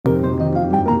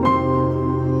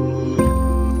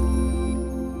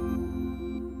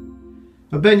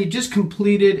Ben, you just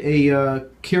completed a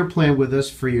care plan with us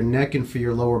for your neck and for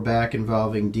your lower back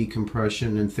involving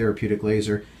decompression and therapeutic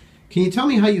laser. Can you tell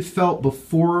me how you felt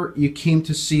before you came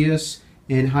to see us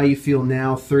and how you feel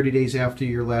now 30 days after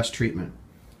your last treatment?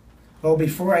 Well,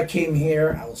 before I came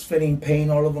here, I was feeling pain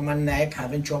all over my neck,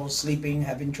 having trouble sleeping,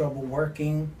 having trouble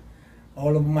working,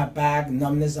 all over my back,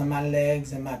 numbness on my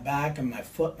legs and my back and my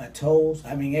foot, my toes,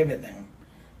 having everything.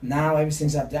 Now, ever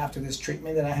since after this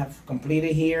treatment that I have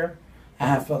completed here, I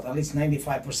have felt at least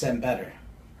 95% better.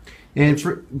 And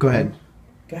go ahead.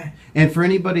 Go ahead. And for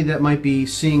anybody that might be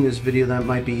seeing this video that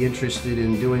might be interested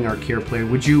in doing our care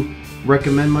plan, would you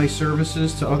recommend my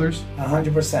services to others?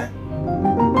 100%.